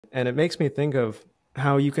And it makes me think of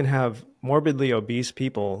how you can have morbidly obese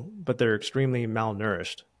people, but they're extremely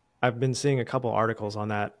malnourished. I've been seeing a couple articles on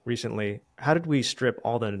that recently. How did we strip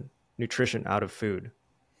all the nutrition out of food?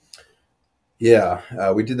 Yeah,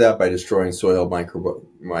 we did that by destroying soil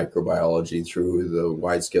microbiology through the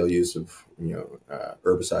wide scale use of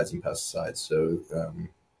herbicides and pesticides. So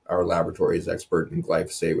our laboratory is expert in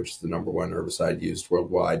glyphosate, which is the number one herbicide used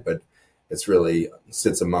worldwide, but it's really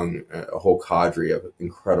sits among a whole cadre of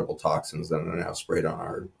incredible toxins that are now sprayed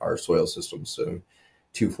on our soil systems. So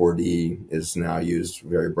 2,4-D is now used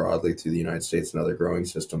very broadly through the United States and other growing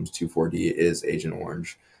systems. 2,4-D is Agent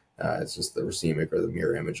Orange. It's just the racemic or the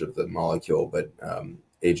mirror image of the molecule, but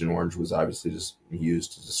Agent Orange was obviously just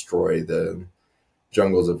used to destroy the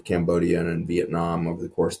jungles of Cambodia and Vietnam over the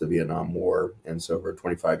course of the Vietnam War. And so over a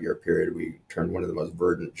 25-year period, we turned one of the most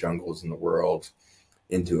verdant jungles in the world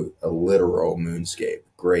into a literal moonscape,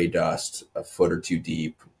 gray dust, a foot or two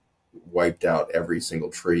deep, wiped out every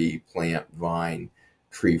single tree, plant, vine,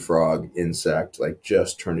 tree frog, insect, like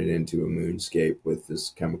just turned it into a moonscape with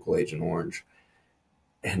this chemical Agent Orange.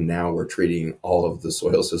 And now we're treating all of the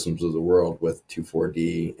soil systems of the world with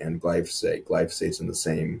 2,4-D and glyphosate. Glyphosate's in the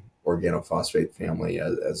same organophosphate family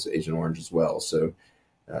as Agent Orange as well. So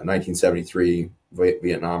 1973,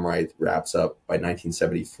 Vietnam wraps up. By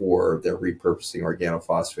 1974, they're repurposing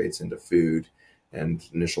organophosphates into food, and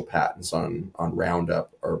initial patents on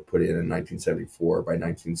Roundup are put in 1974. By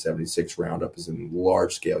 1976, Roundup is in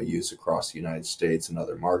large-scale use across the United States and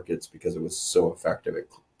other markets because it was so effective at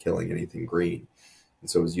killing anything green. And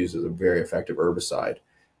so it was used as a very effective herbicide,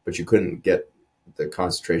 but you couldn't get the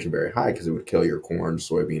concentration very high because it would kill your corn,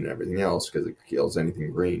 soybean, and everything else because it kills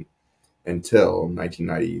anything green. Until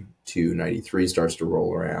 1992, 93 starts to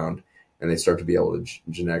roll around, and they start to be able to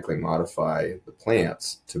genetically modify the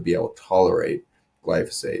plants to be able to tolerate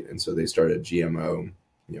glyphosate. And so they started GMO,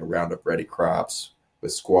 Roundup Ready crops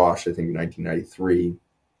with squash, I think, in 1993.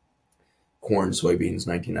 Corn, soybeans,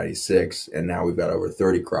 1996, and now we've got over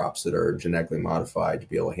 30 crops that are genetically modified to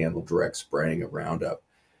be able to handle direct spraying of Roundup,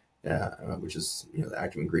 which is the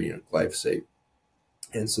active ingredient of glyphosate.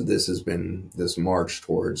 And so this has been this march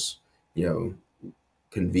towards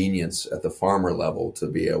convenience at the farmer level to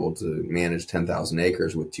be able to manage 10,000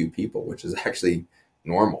 acres with two people, which is actually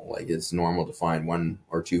normal. Like it's normal to find one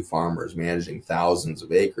or two farmers managing thousands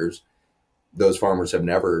of acres. Those farmers have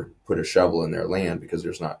never put a shovel in their land because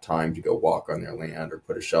there's not time to go walk on their land or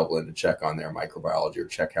put a shovel in to check on their microbiology or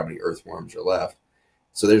check how many earthworms are left.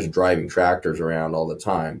 So they're just driving tractors around all the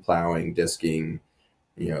time, plowing, disking,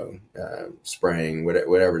 spraying,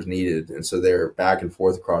 whatever's needed. And so they're back and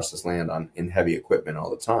forth across this land in heavy equipment all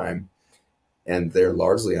the time. And they're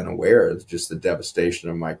largely unaware of just the devastation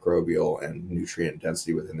of microbial and nutrient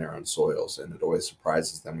density within their own soils. And it always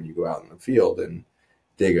surprises them when you go out in the field and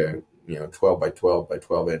dig a 12 by 12 by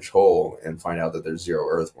 12-inch hole and find out that there's zero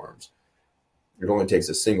earthworms. It only takes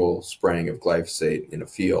a single spraying of glyphosate in a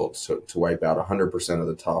field to wipe out 100% of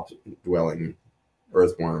the top dwelling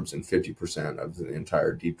earthworms and 50% of the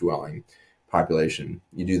entire deep dwelling population.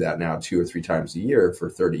 You do that now 2 or 3 times a year for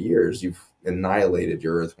 30 years, you've annihilated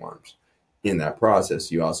your earthworms. In that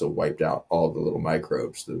process, you also wiped out all the little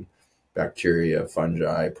microbes, the bacteria,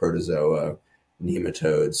 fungi, protozoa,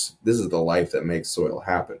 nematodes. This is the life that makes soil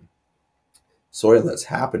happen. Soil that's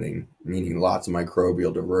happening, meaning lots of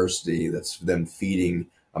microbial diversity that's then feeding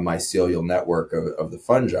a mycelial network of the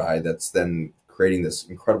fungi that's then creating this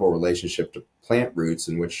incredible relationship to plant roots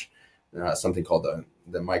in which something called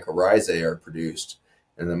the mycorrhizae are produced.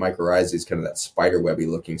 And the mycorrhizae is kind of that spiderwebby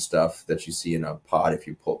looking stuff that you see in a pot if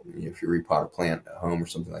you repot a plant at home or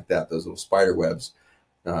something like that. Those little spider webs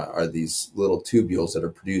are these little tubules that are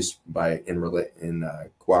produced in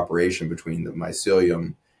cooperation between the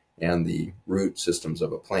mycelium and the root systems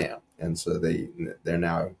of a plant. And so they're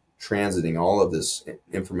now transiting all of this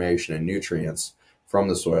information and nutrients from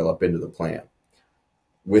the soil up into the plant.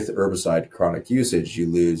 With herbicide chronic usage, you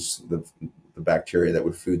lose the bacteria that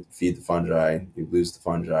would feed the fungi, you lose the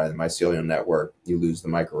fungi, the mycelial network, you lose the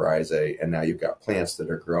mycorrhizae, and now you've got plants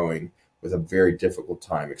that are growing with a very difficult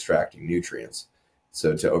time extracting nutrients.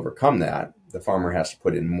 So to overcome that, the farmer has to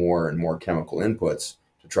put in more and more chemical inputs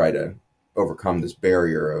to try to overcome this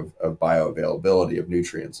barrier of bioavailability of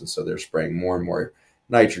nutrients. And so they're spraying more and more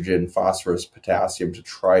nitrogen, phosphorus, potassium to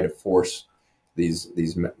try to force these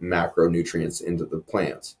macronutrients into the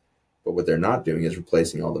plants. But what they're not doing is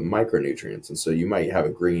replacing all the micronutrients. And so you might have a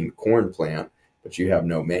green corn plant, but you have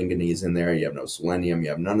no manganese in there, you have no selenium, you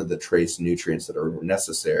have none of the trace nutrients that are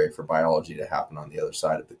necessary for biology to happen on the other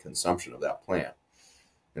side of the consumption of that plant.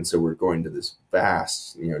 And so we're going to this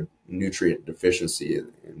vast, nutrient deficiency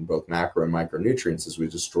in both macro and micronutrients as we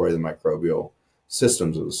destroy the microbial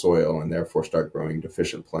systems of the soil and therefore start growing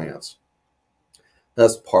deficient plants.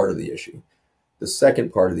 That's part of the issue. The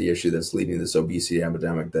second part of the issue that's leading to this obesity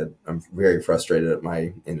epidemic that I'm very frustrated at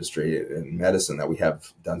my industry in medicine, that we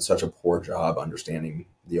have done such a poor job understanding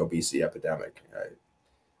the obesity epidemic.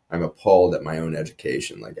 I'm appalled at my own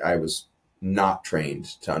education. Like, I was not trained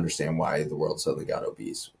to understand why the world suddenly got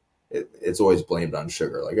obese. It's always blamed on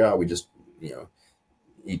sugar. Like, oh, we just,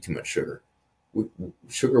 eat too much sugar.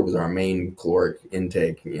 Sugar was our main caloric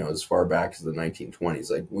intake, as far back as the 1920s.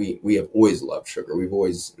 Like, we have always loved sugar. We've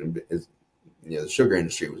always, the sugar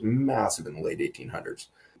industry was massive in the late 1800s.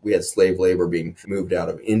 We had slave labor being moved out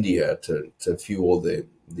of India to fuel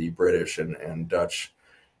the British and Dutch,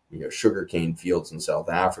 sugarcane fields in South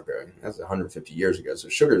Africa. That's 150 years ago. So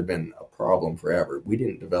sugar has been a problem forever. We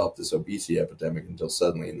didn't develop this obesity epidemic until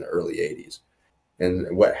suddenly in the early 80s.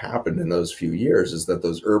 And what happened in those few years is that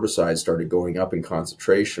those herbicides started going up in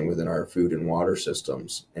concentration within our food and water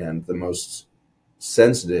systems. And the most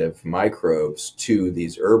sensitive microbes to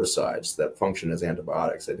these herbicides that function as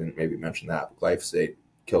antibiotics, I didn't maybe mention that, but glyphosate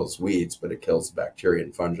kills weeds, but it kills bacteria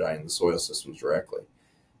and fungi in the soil systems directly.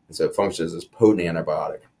 And so it functions as potent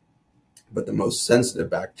antibiotic. But the most sensitive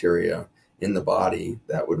bacteria in the body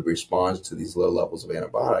that would respond to these low levels of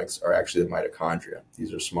antibiotics are actually the mitochondria.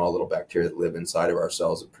 These are small little bacteria that live inside of our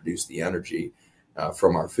cells that produce the energy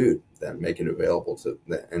from our food, that make it available to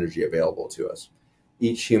the energy available to us.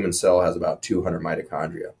 Each human cell has about 200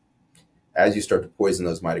 mitochondria. As you start to poison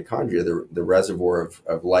those mitochondria, the reservoir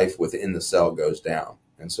of life within the cell goes down.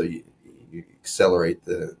 And so you accelerate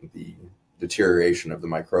the deterioration of the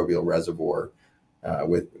microbial reservoir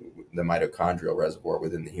with the mitochondrial reservoir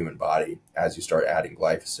within the human body as you start adding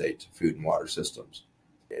glyphosate to food and water systems.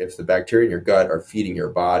 If the bacteria in your gut are feeding your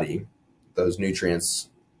body those nutrients,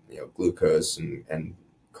 glucose and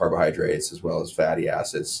carbohydrates, as well as fatty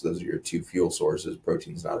acids, those are your two fuel sources.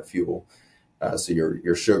 Protein's not a fuel. So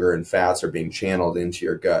your sugar and fats are being channeled into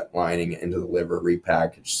your gut lining, into the liver,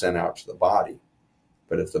 repackaged, sent out to the body.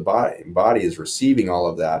 But if the body is receiving all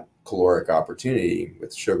of that caloric opportunity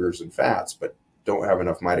with sugars and fats, but don't have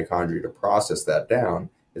enough mitochondria to process that down,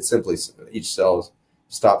 it simply, each cell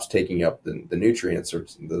stops taking up the nutrients or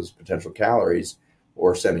those potential calories,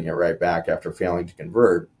 or sending it right back after failing to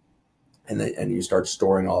convert. And you start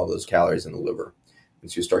storing all of those calories in the liver. And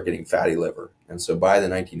so you start getting fatty liver. And so by the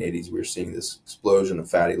 1980s, we were seeing this explosion of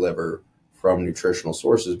fatty liver from nutritional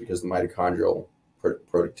sources because the mitochondrial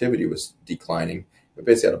productivity was declining. We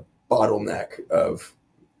basically had a bottleneck of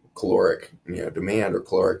caloric demand, or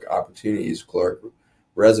caloric opportunities, caloric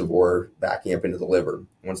reservoir backing up into the liver.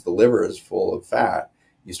 Once the liver is full of fat,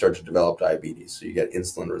 you start to develop diabetes. So you get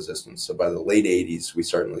insulin resistance. So by the late 80s, we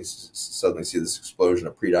suddenly see this explosion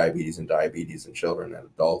of prediabetes and diabetes in children and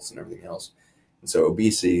adults and everything else. And so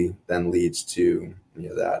obesity then leads to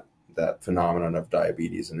that phenomenon of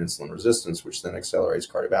diabetes and insulin resistance, which then accelerates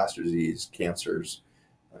cardiovascular disease, cancers,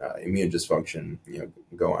 immune dysfunction,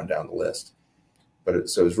 go on down the list.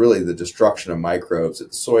 So it's really the destruction of microbes at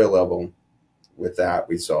the soil level. With that,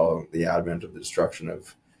 we saw the advent of the destruction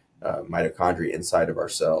of mitochondria inside of our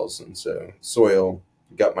cells. And so soil,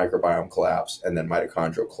 gut microbiome collapse, and then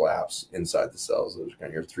mitochondrial collapse inside the cells. Those are kind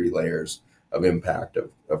of your three layers of impact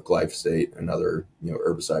of glyphosate and other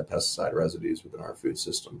herbicide, pesticide residues within our food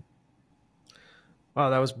system.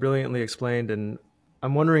 Wow, that was brilliantly explained. And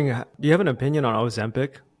I'm wondering, do you have an opinion on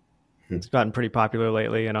Ozempic? It's gotten pretty popular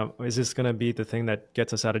lately, and is this going to be the thing that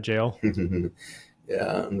gets us out of jail?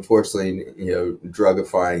 Yeah, unfortunately,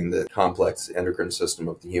 drugifying the complex endocrine system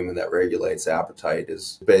of the human that regulates appetite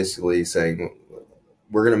is basically saying,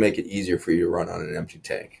 we're going to make it easier for you to run on an empty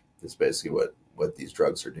tank. That's basically what these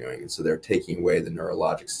drugs are doing. And so they're taking away the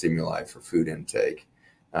neurologic stimuli for food intake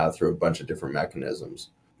through a bunch of different mechanisms.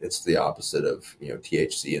 It's the opposite of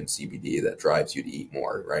THC and CBD that drives you to eat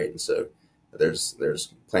more, right? And so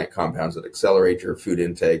there's plant compounds that accelerate your food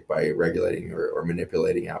intake by regulating or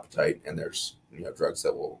manipulating appetite, and there's drugs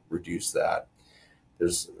that will reduce that.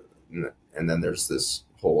 And then there's this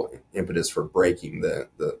whole impetus for breaking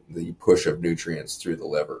the push of nutrients through the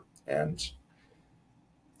liver, and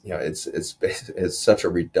it's such a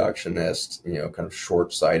reductionist, kind of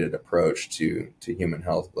short-sighted approach to human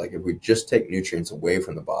health. Like, if we just take nutrients away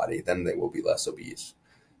from the body, then they will be less obese.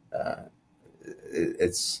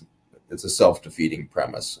 It's a self-defeating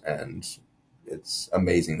premise, and it's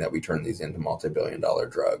amazing that we turn these into multi-billion-dollar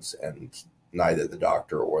drugs, and neither the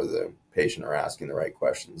doctor or the patient are asking the right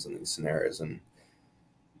questions in these scenarios. And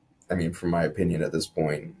I mean, from my opinion at this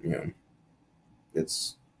point,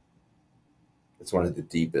 it's it's one of the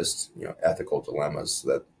deepest, ethical dilemmas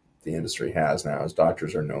that the industry has now, is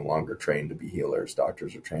doctors are no longer trained to be healers.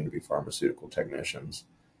 Doctors are trained to be pharmaceutical technicians.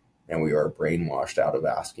 And we are brainwashed out of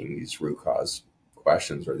asking these root cause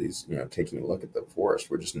questions, or these, taking a look at the forest.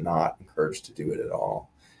 We're just not encouraged to do it at all.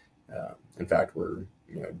 In fact, we're,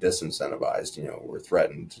 disincentivized. We're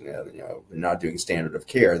threatened. We're not doing standard of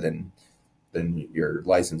care, then your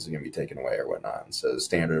license is going to be taken away or whatnot. And so the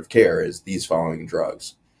standard of care is these following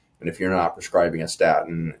drugs. And if you're not prescribing a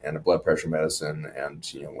statin and a blood pressure medicine and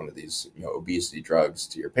one of these obesity drugs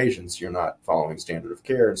to your patients, you're not following standard of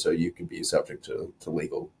care, and so you could be subject to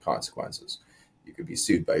legal consequences. You could be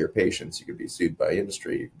sued by your patients. You could be sued by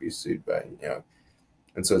industry. You could be sued by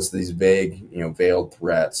and so it's these vague veiled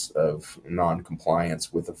threats of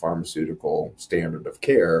non-compliance with the pharmaceutical standard of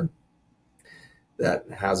care that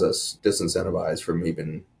has us disincentivized from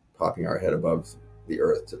even popping our head above the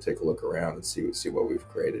earth to take a look around and see what we've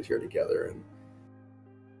created here together. And